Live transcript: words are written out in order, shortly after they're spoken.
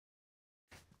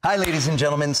Hi, ladies and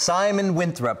gentlemen. Simon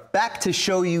Winthrop, back to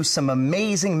show you some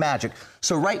amazing magic.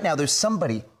 So right now, there's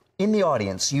somebody in the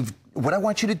audience. What I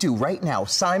want you to do right now,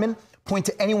 Simon, point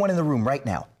to anyone in the room right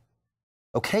now.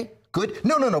 Okay, good.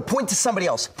 No. Point to somebody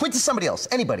else. Point to somebody else.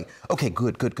 Anybody. Okay,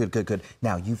 good.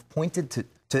 Now, you've pointed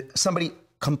to somebody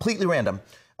completely random.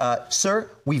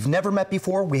 Sir, we've never met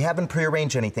before. We haven't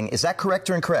prearranged anything. Is that correct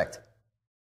or incorrect?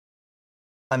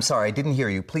 I'm sorry, I didn't hear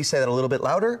you. Please say that a little bit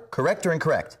louder. Correct or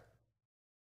incorrect?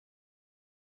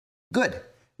 Good.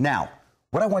 Now,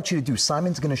 what I want you to do,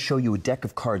 Simon's going to show you a deck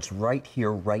of cards right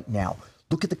here, right now.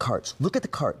 Look at the cards. Look at the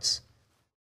cards.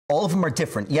 All of them are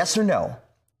different. Yes or no?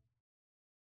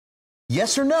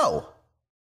 Yes or no?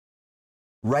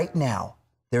 Right now,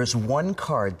 there's one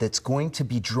card that's going to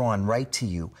be drawn right to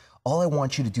you. All I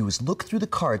want you to do is look through the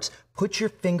cards, put your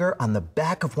finger on the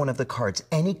back of one of the cards,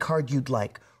 any card you'd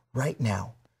like, right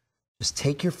now. Just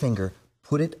take your finger,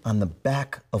 put it on the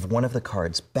back of one of the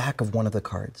cards, back of one of the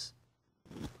cards.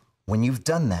 When you've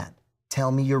done that,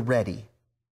 tell me you're ready.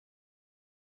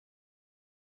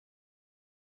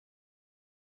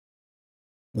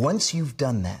 Once you've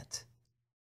done that,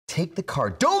 take the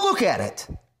card. Don't look at it.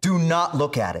 Do not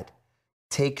look at it.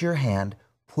 Take your hand,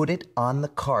 put it on the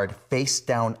card face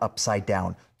down, upside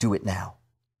down. Do it now.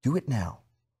 Do it now.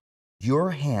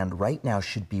 Your hand right now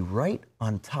should be right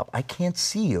on top. I can't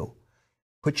see you.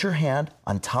 Put your hand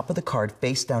on top of the card,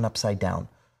 face down, upside down.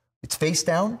 It's face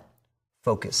down.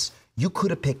 Focus. You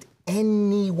could have picked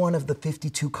any one of the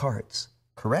 52 cards,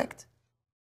 correct?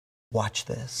 Watch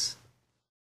this.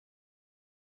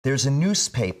 There's a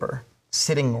newspaper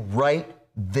sitting right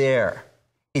there.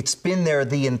 It's been there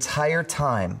the entire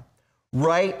time.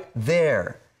 Right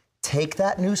there. Take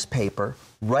that newspaper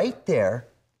right there,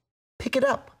 pick it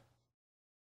up.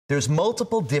 There's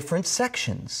multiple different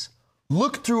sections.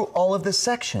 Look through all of the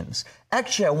sections.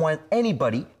 Actually, I want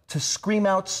anybody to scream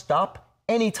out stop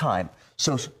anytime.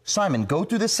 So, Simon, go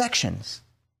through the sections.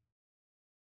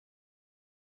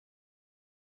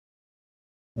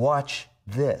 Watch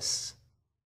this.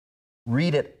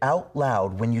 Read it out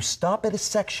loud. When you stop at a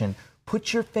section,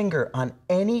 put your finger on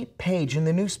any page in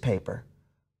the newspaper.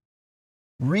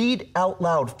 Read out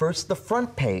loud first the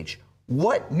front page.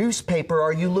 What newspaper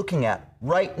are you looking at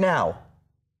right now?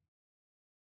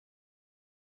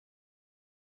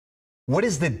 What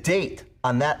is the date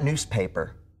on that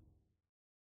newspaper?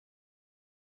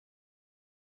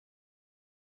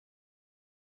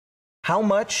 How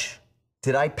much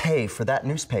did I pay for that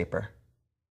newspaper?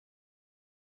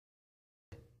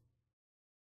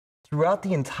 Throughout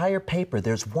the entire paper,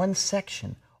 there's one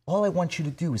section. All I want you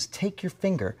to do is take your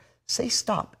finger, say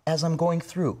stop as I'm going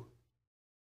through.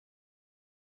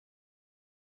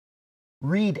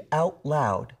 Read out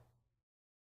loud.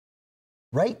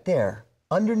 Right there,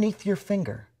 underneath your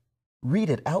finger. Read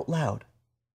it out loud.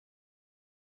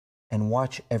 And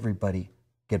watch everybody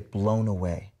get blown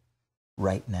away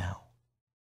right now.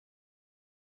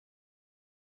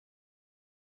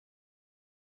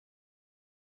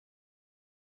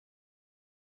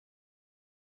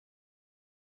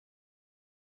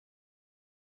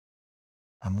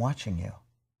 I'm watching you.